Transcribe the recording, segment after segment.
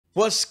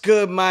What's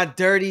good, my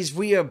dirties?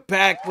 We are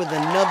back with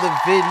another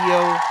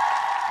video.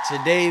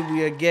 Today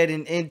we are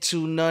getting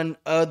into none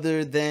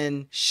other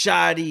than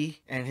Shottie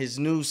and his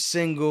new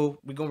single.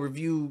 We're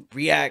gonna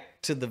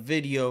react to the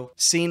video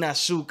Sin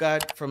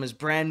Azucar from his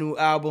brand new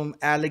album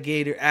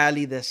Alligator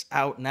Alley that's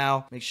out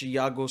now. Make sure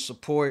y'all go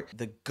support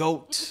the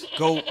Goat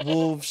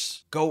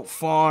Wolves, Goat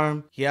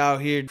Farm. He out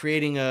here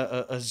creating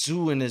a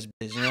zoo in this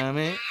bitch, you know what I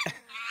mean?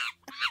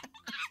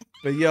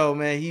 But yo,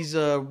 man, he's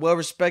a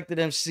well-respected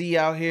MC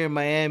out here in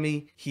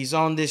Miami. He's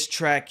on this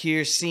track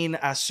here, Sin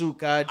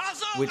Azucar,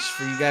 which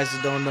for you guys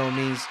that don't know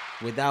means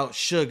without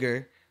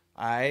sugar.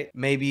 All right,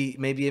 maybe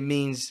it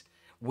means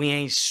we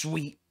ain't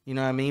sweet. You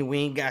know what I mean? We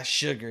ain't got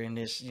sugar in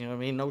this. You know what I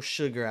mean? No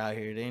sugar out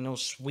here. There ain't no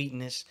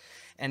sweetness.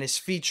 And it's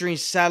featuring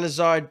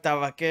Salazar El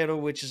Tabaquero,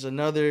 which is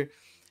another.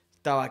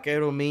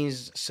 Tabaquero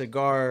means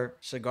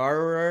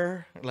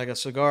cigarer, like a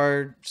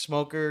cigar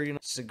smoker, you know,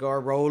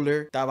 cigar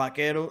roller.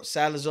 Tabaquero,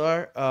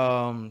 Salazar.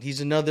 He's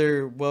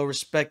another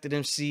well-respected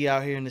MC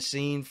out here in the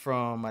scene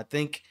from, I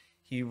think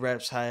he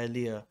reps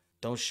Hialeah.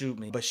 Don't shoot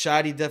me. But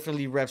Shottie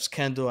definitely reps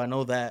Kendall. I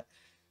know that.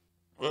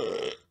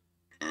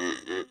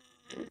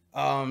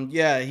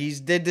 Yeah,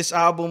 he's did this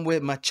album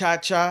with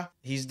Machacha.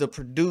 He's the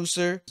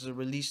producer. It's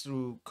released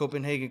through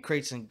Copenhagen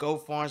Crates and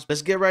Goat Farms.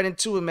 Let's get right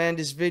into it, man.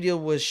 This video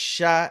was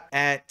shot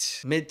at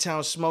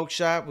Midtown Smoke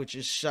Shop, which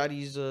is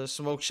Shottie's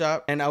smoke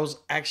shop. And I was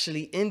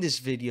actually in this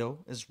video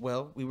as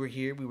well. We were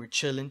here, we were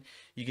chilling.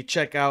 You can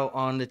check out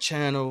on the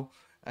channel.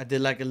 I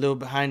did like a little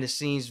behind the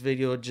scenes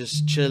video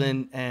just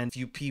chilling, and a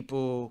few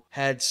people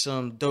had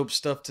some dope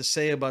stuff to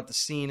say about the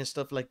scene and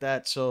stuff like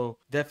that. So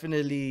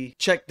definitely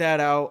check that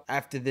out.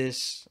 After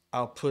this,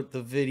 I'll put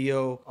the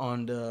video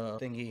on the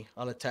thingy.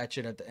 I'll attach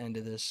it at the end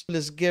of this.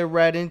 Let's get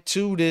right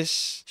into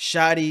this.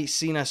 Shottie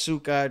Sin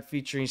Azucar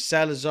featuring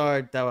Salazar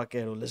El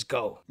Tabaquero. Let's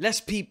go.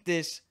 Let's peep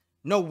this.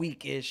 No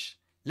weak-ish.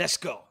 Let's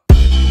go.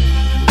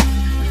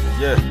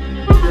 Yeah,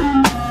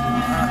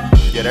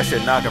 that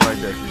shit knocking right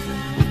there.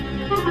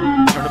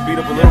 Turn the beat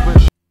up a little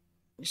bit.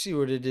 You see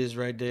what it is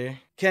right there.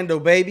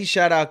 Kendall, baby.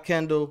 Shout out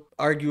Kendall.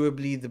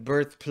 Arguably the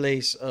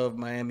birthplace of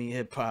Miami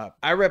hip hop.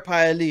 I rep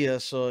Hialeah,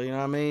 so you know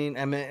what I mean?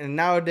 And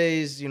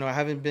nowadays, you know, I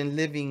haven't been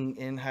living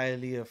in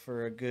Hialeah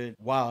for a good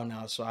while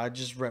now, so I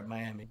just rep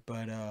Miami.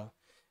 But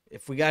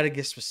if we gotta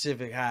get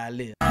specific,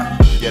 Hialeah.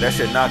 Yeah, that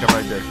shit knocking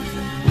right there.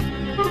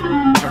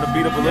 Turn the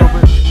beat up a little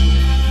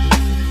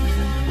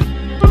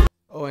bit.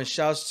 Oh, and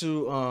shouts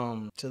to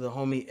the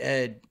homie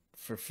Ed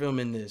for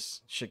filming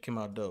this. Shit came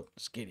out dope.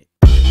 Let's get it.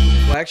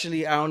 Well,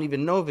 actually, I don't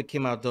even know if it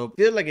came out dope.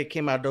 Feel like it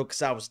came out dope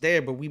because I was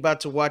there, but we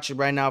about to watch it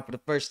right now for the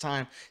first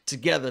time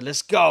together.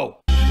 Let's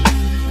go. I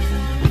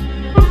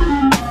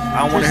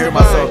don't want to hear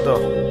myself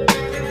though.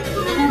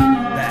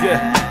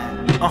 Yeah.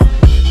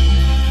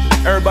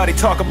 Everybody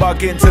talk about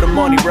getting to the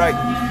money, right?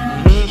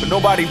 But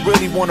nobody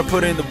really want to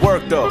put in the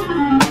work though.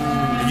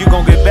 And you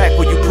gonna get back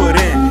what you put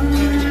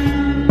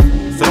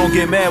in. So don't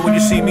get mad when you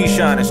see me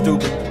shining,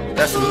 stupid.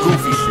 That's some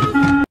goofy shit.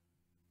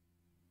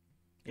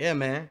 Yeah,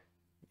 man.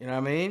 You know what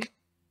I mean?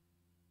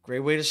 Great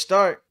way to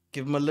start.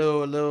 Give him a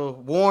little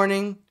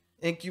warning.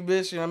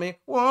 Incubus, you know what I mean?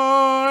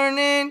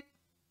 Warning.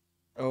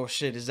 Oh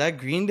shit, is that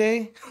Green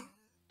Day?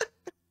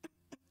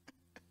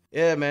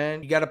 Yeah,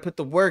 man. You gotta put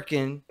the work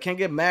in. Can't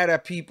get mad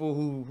at people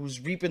who's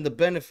reaping the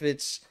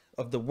benefits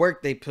of the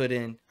work they put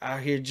in. Out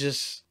here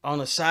just on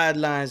the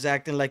sidelines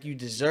acting like you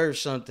deserve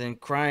something,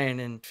 crying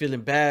and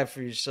feeling bad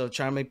for yourself,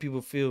 trying to make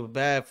people feel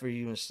bad for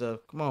you and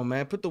stuff. Come on,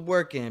 man. Put the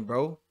work in,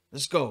 bro.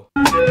 Let's go.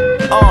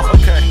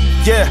 Okay.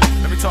 Yeah.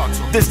 Let me talk to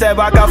him. This that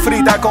vaca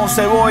frita con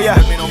cebolla.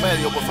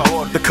 Medio, por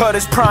favor. The cut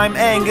is prime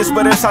Angus,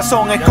 but el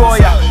sazón es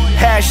Goya.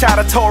 Hash out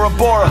of Tora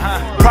Bora.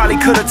 Probably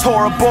could've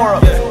Tora Bora.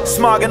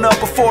 Smogging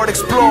up a Ford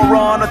Explorer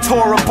on a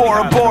Tora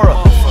Bora Bora.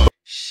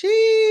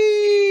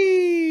 Sheesh.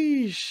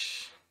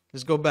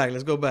 Let's go back.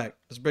 Let's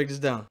break this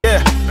down.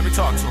 Yeah. Let me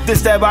talk to him.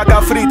 This that vaca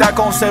frita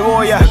con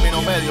cebolla.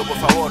 Medio, por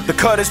favor. The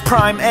cut is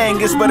prime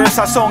Angus, but el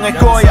sazón es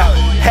Goya.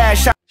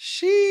 Hash out.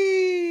 Sheesh.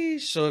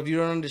 So if you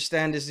don't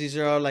understand this, these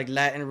are all like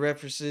Latin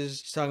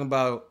references. He's talking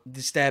about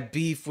that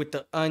beef with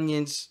the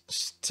onions.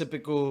 It's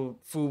typical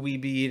food we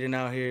be eating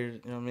out here. You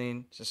know what I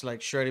mean? Just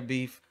like shredded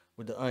beef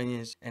with the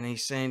onions. And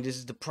he's saying this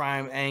is the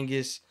prime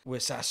Angus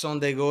with sazón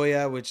de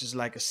Goya, which is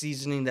like a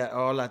seasoning that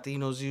all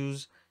Latinos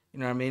use. You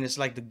know what I mean? It's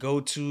like the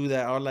go-to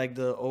that all like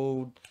the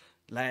old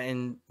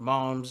Latin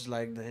moms,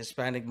 like the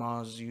Hispanic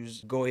moms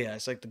use Goya.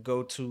 It's like the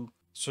go-to.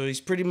 So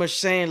he's pretty much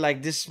saying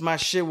like, this is my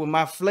shit with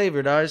my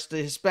flavor, dog. It's the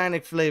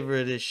Hispanic flavor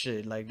of this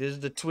shit. Like, this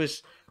is the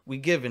twist we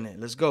giving it.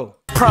 Let's go.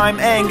 Prime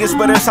Angus,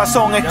 but el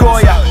sazón es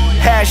Goya.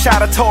 Hash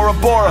out of Tora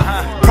Bora.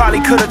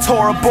 Probably could've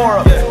Tora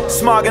Bora.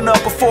 Smogging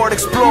up a Ford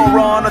Explorer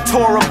on a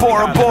Tora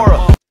Bora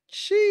Bora.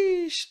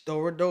 Sheesh.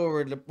 Tora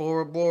Dora, the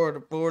Bora Bora, the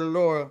Bora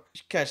Laura.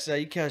 You catch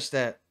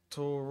that.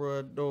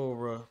 Tora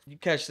Dora. You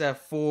catch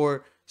that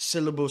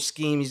 4-syllable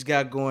scheme he's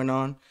got going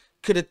on.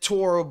 Could have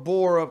tore a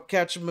Bora up,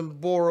 catch him in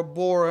Bora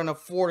Bora and a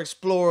Ford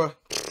Explorer.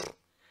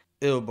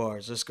 Ill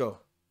bars. Let's go.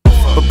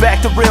 But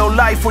back to real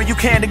life where you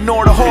can't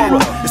ignore the horror.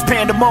 It's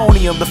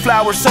pandemonium, the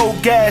flowers so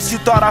gas, you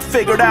thought I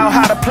figured out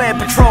how to plant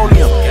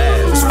petroleum.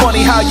 It's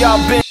funny how y'all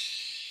been.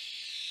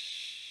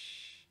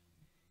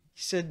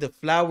 He said the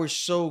flowers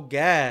so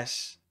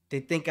gas, they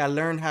think I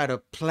learned how to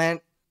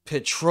plant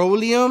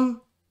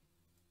petroleum.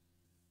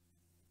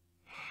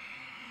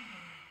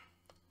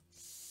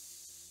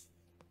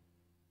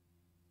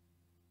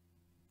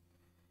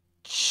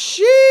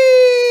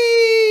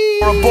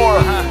 Bora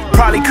Bora,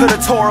 probably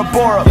could've tore a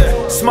Bora.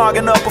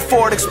 Smogging up a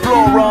Ford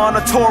Explorer on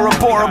a Tora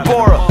Bora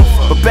Bora.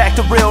 But back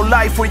to real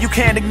life where you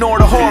can't ignore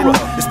the horror.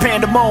 It's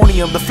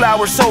pandemonium, the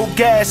flowers so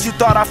gas, you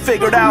thought I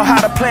figured out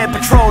how to plant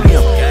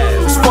petroleum.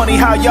 It's funny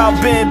how y'all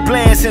been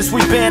bland since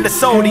we banned the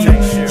sodium.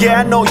 Yeah,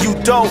 I know you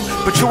dope,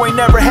 but you ain't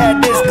never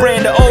had this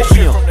brand of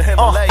opium.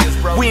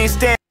 We ain't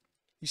stand.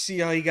 You see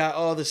how he got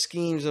all the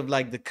schemes of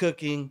like the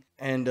cooking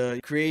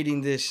and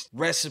creating this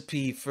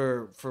recipe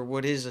for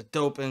what is a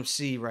dope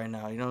MC right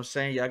now. You know what I'm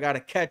saying? Y'all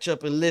gotta catch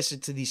up and listen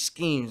to these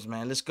schemes,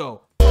 man. Let's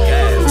go.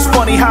 It's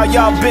funny how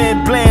y'all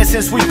been bland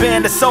since we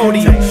banned the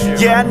sodium.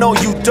 Yeah, I know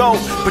you dope,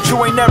 but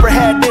you ain't never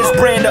had this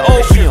brand of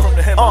opium.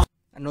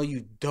 I know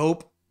you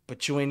dope,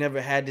 but you ain't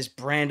never had this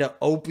brand of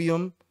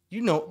opium.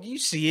 You know, you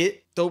see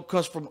it. Dope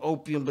comes from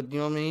opium, but you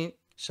know what I mean?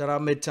 Shout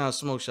out Midtown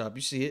Smoke Shop.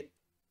 You see it.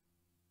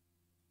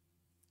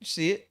 You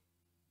see it.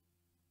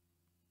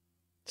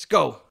 Let's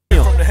go.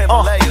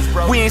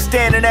 We ain't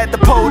standing at the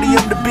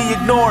podium to be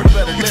ignored.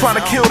 You trying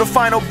to kill the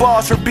final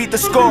boss or beat the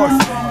score.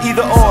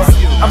 Either or.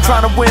 I'm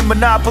trying to win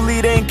Monopoly,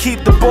 then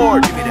keep the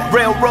board.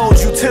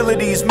 Railroads,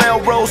 utilities,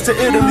 mail rolls to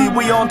Italy.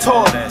 We on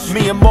tour.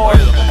 Me and more.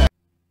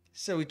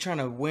 So we trying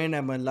to win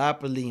at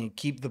Monopoly and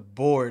keep the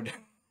board.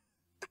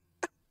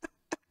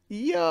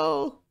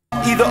 Yo.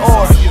 Either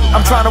or.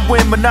 I'm trying to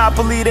win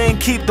Monopoly, then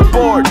keep the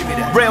board.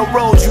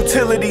 Railroads,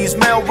 utilities,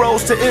 mail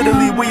rolls to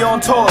Italy. We on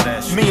tour.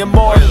 Me and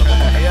more.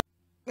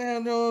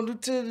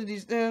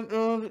 Utilities,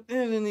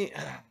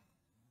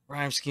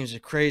 rhyme schemes are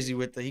crazy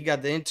with the. He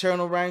got the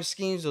internal rhyme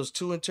schemes, those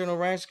 2 internal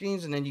rhyme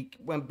schemes, and then you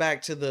went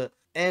back to the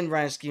end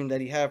rhyme scheme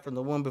that he had from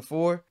the one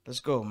before. Let's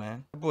go,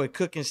 man. That boy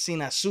cooking sin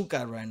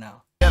Azucar right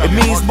now. It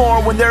means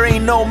more when there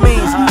ain't no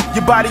means.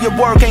 Your body of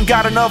work ain't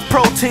got enough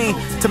protein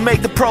to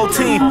make the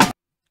protein.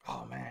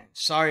 Oh man,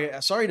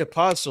 sorry to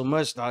pause so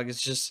much, dog.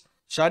 It's just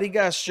Shottie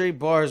got straight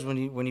bars when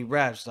he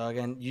raps, dog,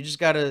 and you just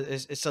gotta.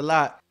 It's a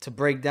lot to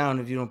break down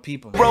if you don't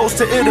peep him. Rose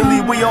to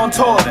Italy, we on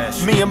tour.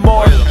 Me and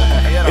more.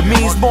 It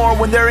means more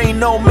when there ain't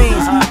no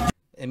means.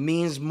 It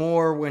means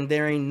more when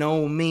there ain't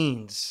no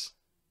means.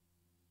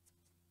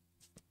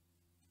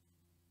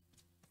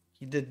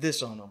 He did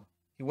this on him.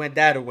 He went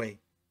that away.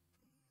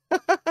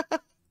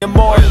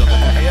 More.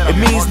 It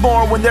means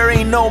more when there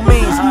ain't no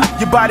means.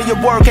 Your body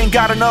of work ain't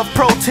got enough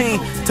protein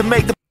to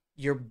make the.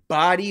 Your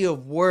body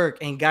of work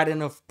ain't got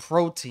enough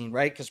protein,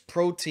 right? Because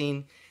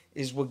protein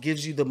is what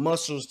gives you the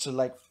muscles to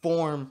like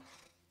form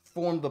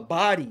the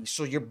body.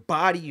 So your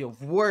body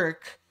of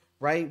work,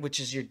 right, which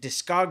is your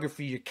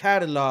discography, your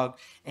catalog,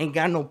 ain't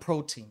got no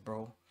protein,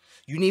 bro.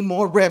 You need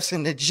more reps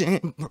in the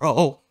gym,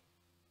 bro.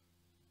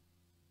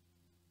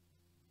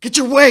 Get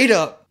your weight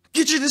up.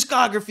 Get your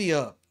discography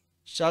up.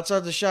 Shouts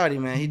out to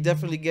Shottie, man. He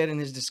definitely getting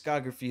his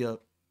discography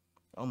up.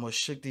 Almost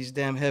shook these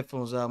damn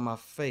headphones out of my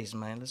face,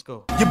 man. Let's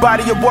go. Your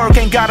body of work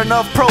ain't got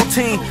enough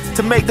protein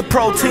to make the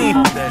protein.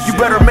 You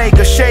better make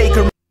a shake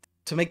or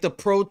to make the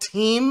pro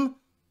team.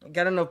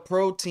 Got enough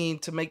protein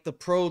to make the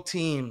pro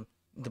team.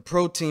 The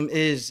pro team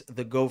is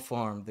the Go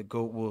Farm, the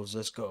Goat Wolves.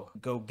 Let's go.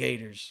 Go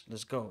Gators.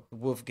 Let's go. The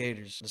Wolf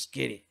Gators. Let's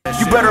get it.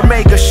 You better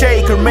make a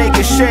shake or make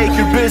it shake.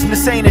 Your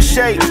business ain't in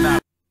shape.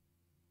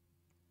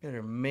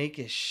 Better make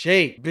it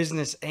shape.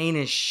 Business ain't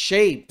in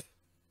shape.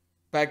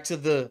 Back to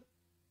the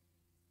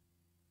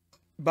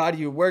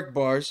body of work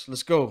bars.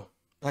 Let's go.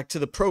 Back to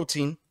the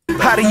protein.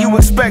 How do you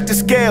expect to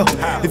scale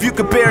if you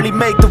could barely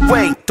make the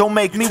weight? Don't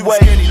make me wait.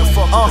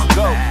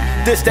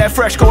 This that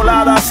fresh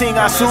colada sin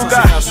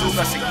azúcar.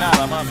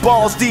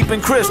 Balls deep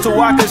in crystal,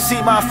 I can see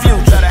my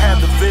future.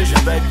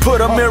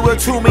 Put a mirror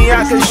to me,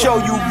 I can show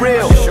you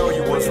real.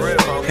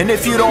 And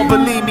if you don't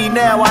believe me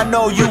now, I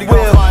know you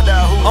will.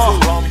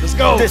 Let's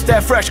go. This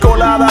that fresh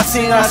colada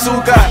sin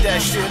azúcar.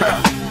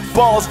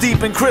 Balls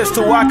deep in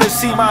crystal, I can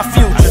see my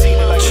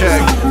future.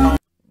 Check.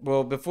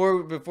 Well,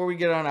 before we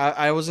get on,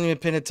 I wasn't even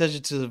paying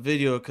attention to the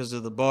video because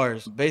of the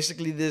bars.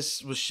 Basically,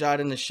 this was shot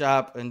in the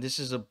shop, and this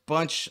is a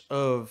bunch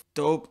of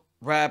dope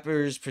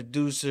rappers,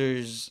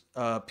 producers,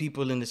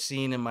 people in the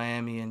scene in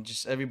Miami, and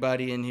just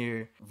everybody in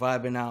here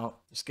vibing out.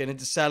 Let's get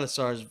into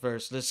Salazar's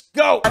verse. Let's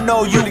go! I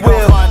know you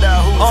will.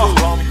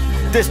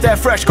 This that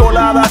fresh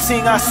colada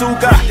sin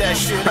azúcar.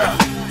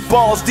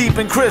 Balls deep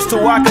in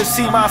crystal, I can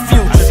see my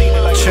future.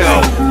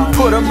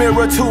 Put a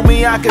mirror to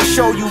me, I can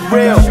show you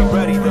real.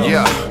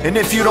 And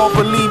if you don't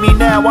believe me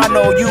now, I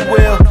know you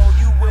will.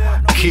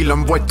 Kilo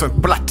envuelto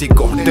en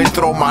plástico,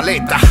 dentro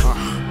maleta.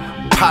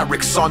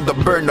 Pyrex on the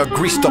burner,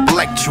 greased up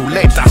like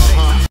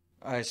chuletas.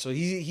 Alright, so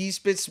he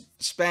spits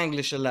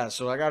Spanglish a lot,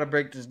 so I gotta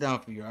break this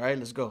down for you, alright?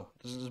 Let's go.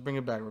 Let's bring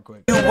it back real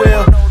quick. You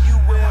will.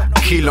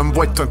 Kilo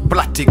envuelto en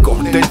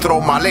plástico, dentro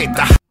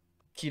maleta.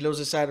 Kilos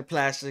inside of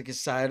plastic,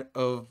 inside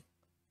of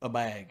a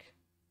bag,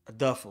 a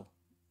duffel.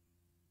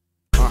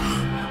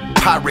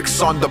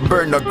 Pyrex on the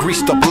burner,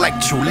 greased up like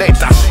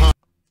chuletas.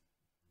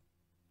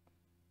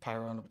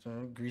 Pyro on the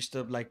burner, greased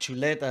up like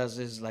chuletas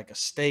is like a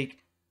steak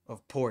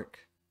of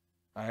pork.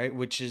 All right,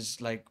 which is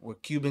like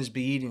what Cubans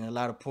be eating, a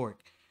lot of pork.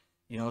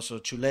 You know, so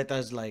chuleta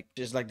is like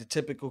just like the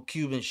typical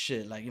Cuban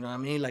shit. Like, you know what I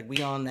mean? Like,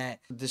 we on that.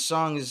 This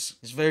song is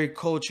very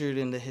cultured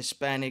in the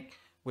Hispanic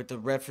with the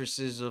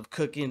references of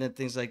cooking and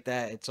things like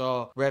that. It's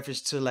all reference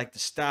to like the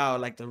style,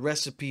 like the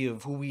recipe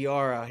of who we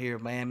are out here,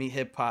 Miami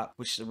hip hop,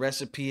 which the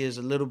recipe is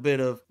a little bit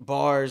of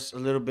bars, a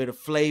little bit of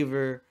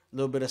flavor, a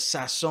little bit of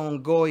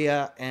sazon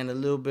Goya, and a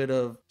little bit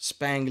of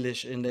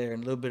Spanglish in there,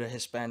 and a little bit of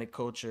Hispanic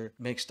culture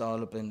mixed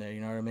all up in there.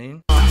 You know what I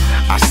mean?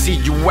 I see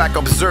you whack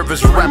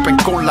observers rapping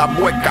con la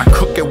mueca,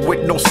 cooking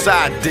with no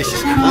side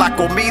dishes. La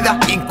comida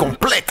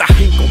incompleta.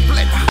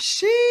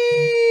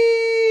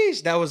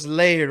 Sheesh. That was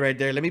layered right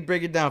there. Let me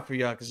break it down for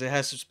y'all because it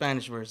has some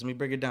Spanish words. Let me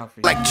break it down for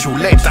you. Like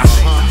chuletas.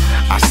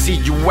 I see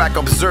you whack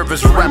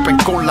observers rapping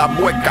con la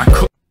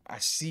mueca. I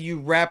see you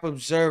rap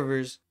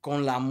observers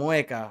con la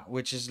mueca,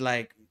 which is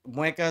like,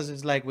 muecas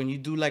is like when you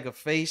do like a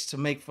face to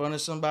make fun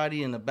of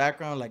somebody in the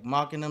background, like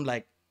mocking them,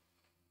 like,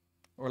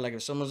 or like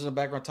if someone's in the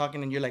background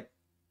talking and you're like,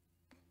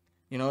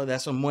 you know,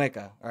 that's a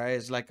mueca. All right,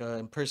 it's like a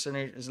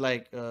impersonation. It's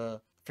like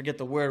forget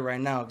the word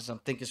right now because I'm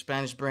thinking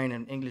Spanish brain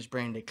and English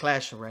brain, they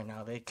clashing right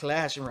now. They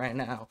clashing right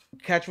now.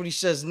 Catch what he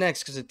says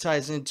next because it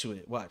ties into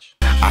it. Watch.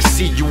 I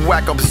see you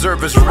whack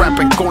observers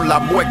rapping con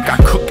la mueca,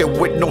 cooking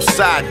with no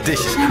side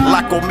dishes.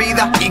 La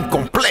comida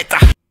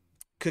incompleta.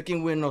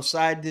 Cooking with no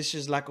side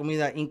dishes, la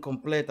comida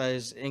incompleta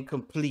is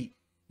incomplete.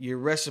 Your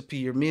recipe,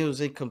 your meal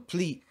is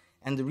incomplete.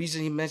 And the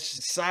reason he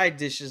mentions side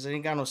dishes, it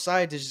ain't got no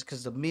side dishes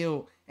because the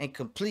meal ain't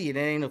complete. It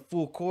ain't a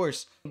full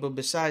course. But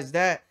besides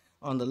that,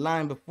 on the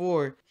line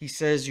before, he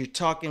says you're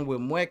talking with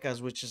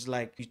muecas, which is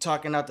like you're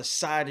talking out the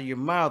side of your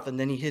mouth, and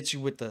then he hits you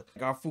with the,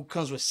 like, our food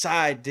comes with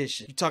side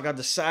dishes. You talk out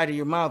the side of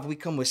your mouth, we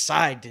come with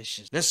side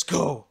dishes. Let's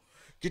go.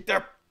 Get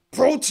that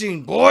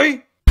protein,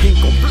 boy.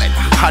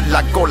 Incompleta. A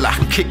la cola,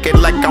 kick it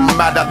like a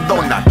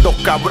Maradona. Dos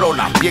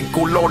cabrona, bien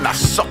culona,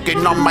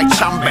 sucking on my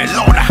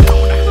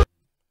chambelona.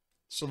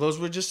 So those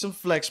were just some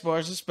flex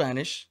bars in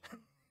Spanish.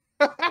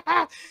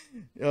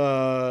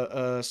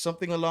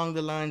 Something along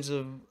the lines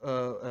of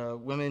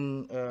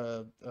women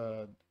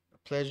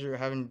pleasure,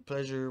 having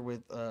pleasure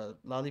with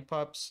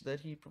lollipops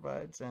that he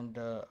provides, and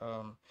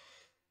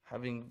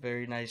having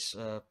very nice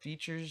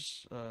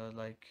features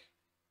like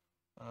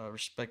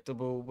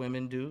respectable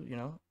women do, you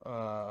know.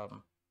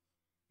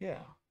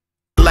 Yeah.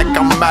 Like a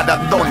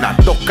Maradona,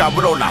 dos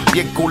cabrona,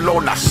 bien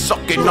culona,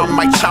 sucking on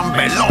my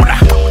chambelona.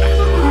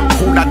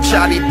 Una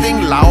chatty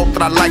thing, la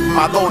otra like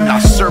Madonna.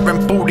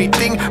 Serving booty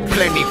thing,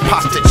 plenty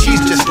pasta cheese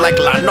just like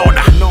la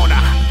nona.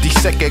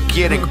 Dice que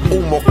quieren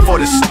humo for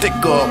the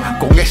sticker.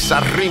 Con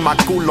esa rima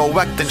culo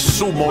acting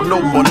sumo,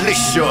 no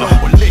militia.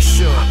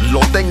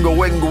 Lo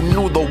tengo en un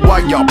nudo,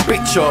 wire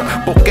bitcha.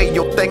 Porque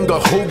yo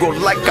tengo jugo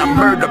like I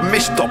murder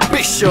Mr.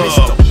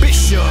 Bishop.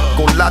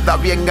 Colada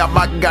bien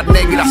amarga,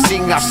 negra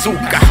sin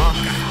azúcar.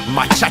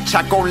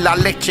 Machacha con la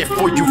leche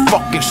for you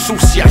fucking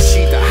sucia.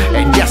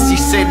 Ella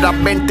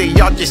sinceramente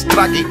y'all just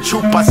trague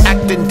chupas.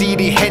 Acting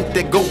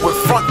dirigente, go in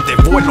front de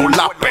vuelo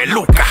la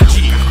peluca.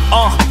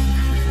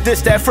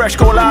 This that fresh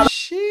colada.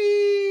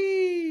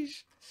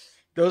 Sheesh.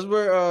 Those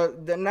were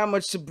not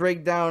much to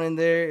break down in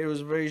there. It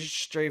was very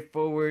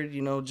straightforward,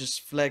 you know,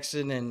 just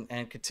flexing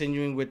and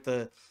continuing with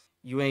the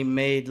you ain't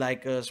made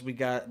like us. We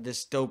got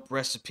this dope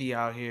recipe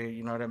out here,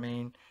 you know what I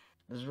mean?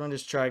 Let's run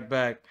this track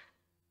back.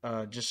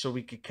 Just so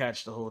we could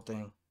catch the whole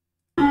thing.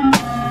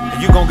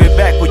 And you gon' get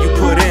back what you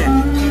put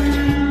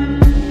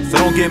in. So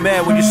don't get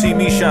mad when you see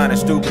me shining,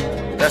 stupid.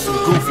 That's some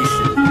goofy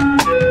shit.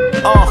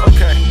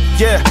 Okay,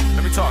 yeah.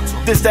 Let me talk to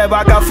him. This that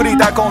vaca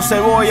frita con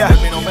cebolla.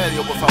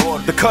 Medio, por favor.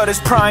 The cut is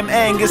prime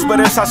Angus,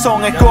 but el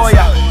sazon es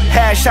Goya.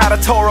 Hash out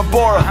of Tora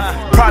Bora.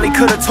 Probably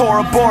could've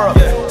Tora Bora.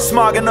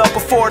 Smogging up a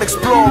Ford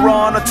Explorer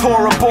on a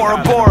Tora Bora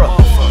Bora.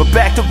 But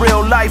back to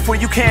real life where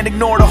you can't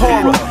ignore the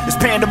horror. It's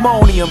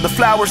pandemonium, the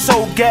flowers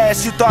so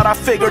gas you thought I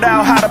figured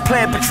out how to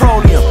plant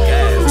petroleum.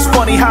 It's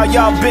funny how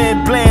y'all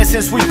been bland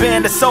since we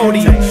banned the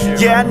sodium.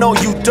 Yeah, I know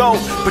you dope,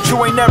 but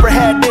you ain't never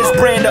had this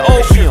brand of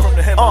opium.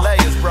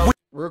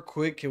 Real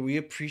quick, can we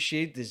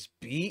appreciate this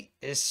beat?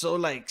 It's so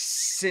like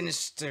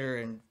sinister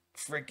and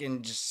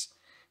freaking just,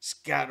 it's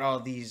got all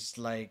these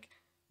like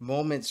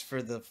moments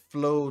for the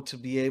flow to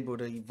be able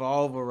to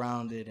evolve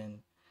around it, and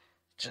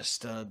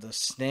just the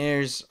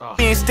snares. Oh.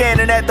 Ain't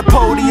standing at the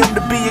podium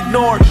to be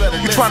ignored.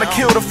 You're trying to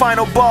kill the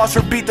final boss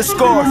or beat the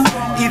score.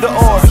 Either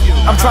or.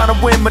 I'm trying to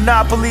win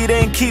Monopoly,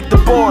 then keep the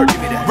board.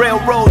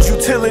 Railroads,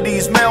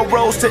 utilities, mail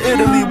roads to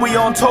Italy. We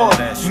on tour.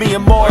 Me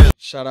and more.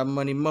 Shout out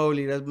Money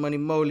Moly. That's Money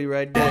Moly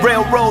right there.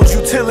 Railroads,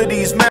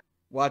 utilities, mail.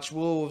 Watch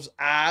Wolves.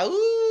 Ah,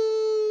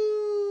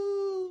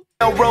 ooh.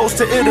 Mail roads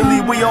to Italy.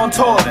 We on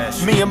tour.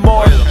 Me and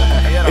more.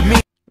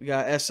 We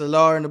got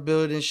SLR in the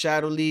building.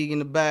 Shadow League in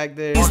the back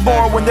there. He's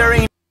born when there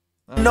ain't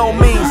no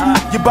means.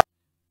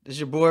 This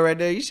your boy right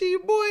there. You see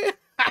your boy?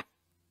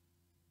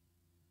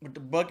 With the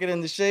bucket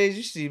and the shades,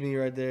 you see me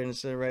right there in the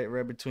center,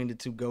 right between the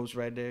two goats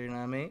right there, you know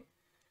what I mean?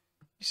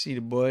 You see the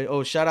boy.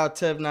 Oh, shout out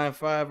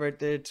Tev95 right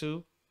there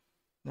too.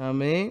 You know what I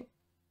mean?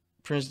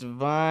 Prince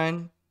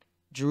Divine,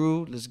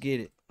 Drew, let's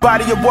get it.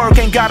 Body of work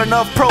ain't got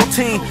enough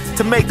protein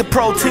to make the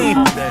protein.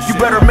 You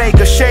better make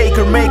a shake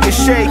or make a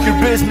shake. Your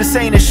business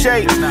ain't a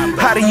shake.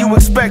 How do you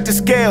expect to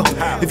scale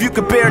if you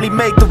could barely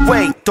make the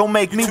weight? Don't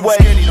make me wait.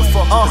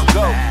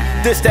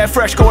 This that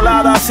fresh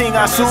colada sin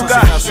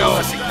azúcar.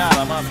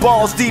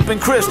 Balls deep in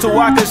crystal,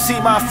 I can see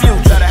my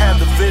future.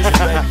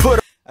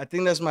 I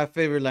think that's my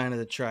favorite line of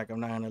the track. I'm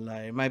not gonna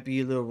lie. It might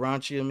be a little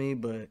raunchy of me,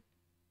 but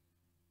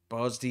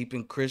balls deep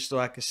in crystal,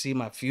 I can see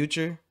my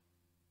future.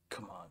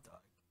 Come on,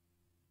 dog.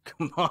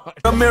 Come on.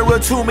 A mirror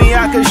to me,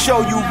 I can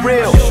show you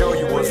real.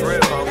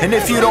 And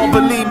if you don't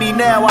believe me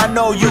now, I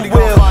know you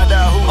will.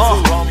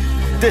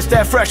 This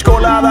that fresh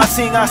colada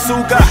sin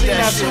azúcar.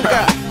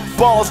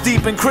 Balls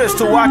deep in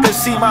crystal, I can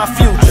see my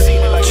future.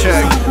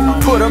 Check.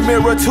 Put a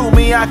mirror to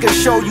me, I can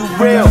show you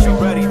real.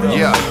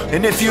 Yeah.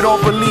 And if you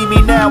don't believe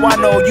me now, I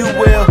know you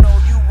will.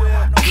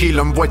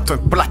 Kilo envuelto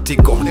en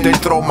plástico,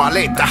 dentro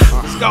maleta.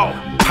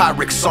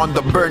 Pyrex on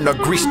the burner,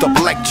 greased up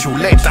like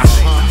chuletas.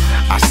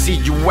 I see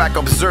you whack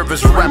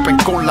observers rapping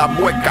con la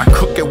mueca,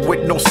 cooking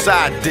with no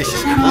side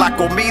dishes. La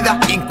comida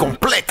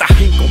incompleta.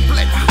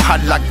 A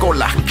la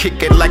cola,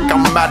 kick it like a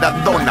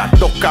Maradona.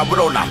 Dos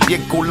cabronas,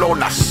 bien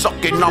culonas,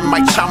 sucking on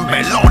my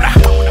chambelona.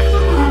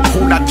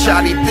 Una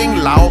chatty thing,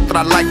 la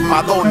otra like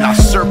Madonna.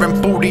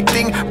 Serving booty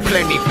thing,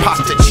 plenty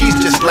pasta cheese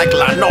just like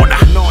la nona.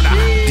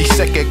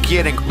 Dice que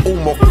quieren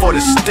humo for the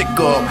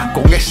sticker.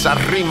 Con esa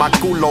rima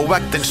culo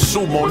acting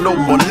sumo, no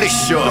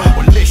militia.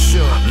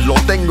 Lo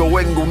tengo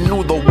en un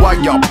nudo,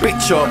 vaya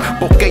picture.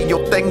 Porque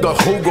yo tengo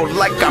jugo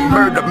like I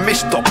murder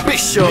Mr.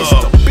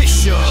 Bishop.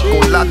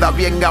 Colada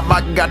bien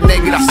amarga,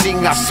 negra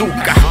sin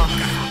azúcar.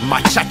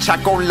 Machacha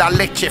con la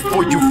leche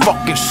for you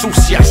fucking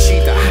sucias.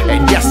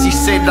 Ella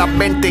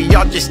sinceramente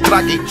y'all just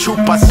trague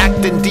chupas.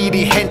 Acting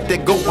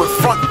dirigente, go in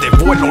front, te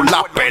vuelo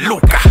la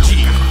peluca.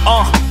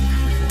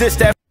 This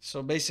that.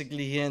 So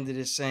basically he ended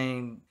it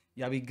saying,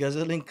 y'all be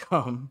guzzling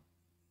cum.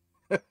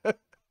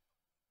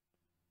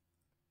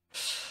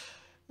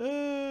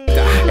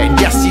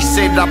 Ella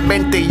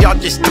sinceramente y'all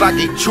just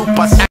trague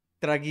chupas.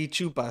 Tragui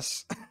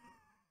chupas.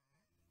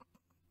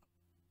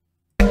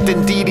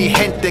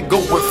 Dirigente, go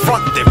in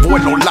front, te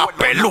vuelo la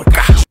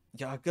peluca.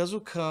 Y'all guzzle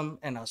cum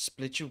and I'll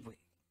split your wig.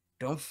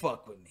 Don't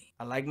fuck with me.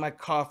 I like my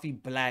coffee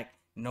black,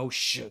 no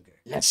sugar.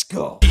 Let's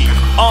go.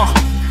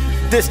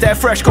 This that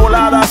fresh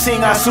colada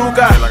sin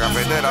azúcar.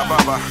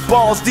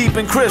 Balls deep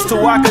in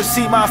crystal, I can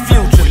see my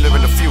future. We live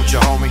in the future,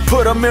 homie.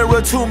 Put a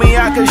mirror to me,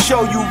 I can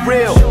show you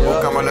real.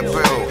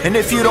 And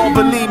if you don't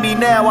believe me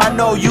now, I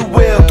know you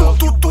will.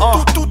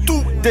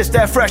 This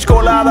that fresh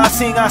colada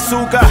sin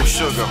azúcar.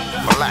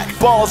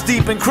 Balls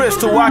deep in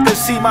crystal, I can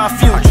see my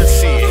future.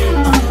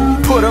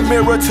 Put a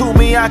mirror to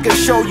me, I can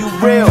show you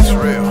real.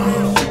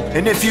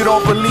 And if you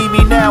don't believe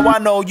me now, I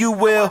know you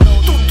will.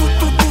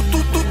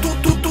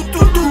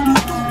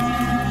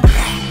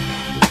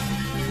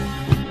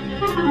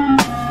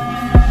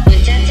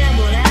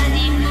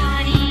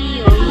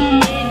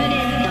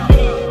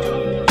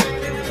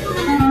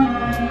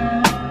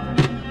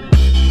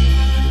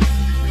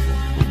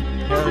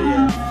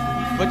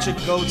 Bunch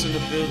of goats in the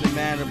building,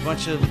 man. A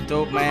bunch of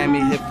dope Miami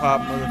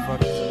hip-hop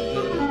motherfuckers in the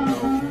building,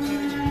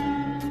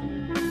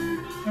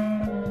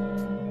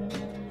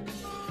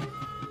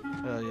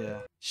 bro. Hell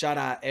yeah. Shout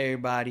out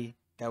everybody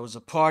that was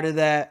a part of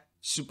that.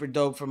 Super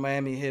dope for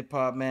Miami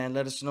hip-hop, man.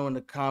 Let us know in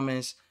the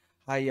comments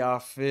how y'all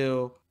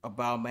feel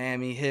about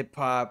Miami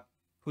hip-hop.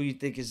 Who you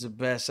think is the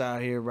best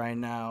out here right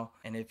now.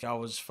 And if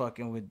y'all was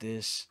fucking with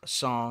this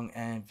song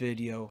and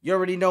video. You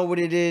already know what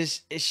it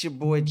is. It's your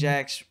boy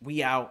Jax.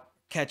 We out.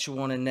 Catch you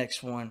on the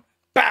next one.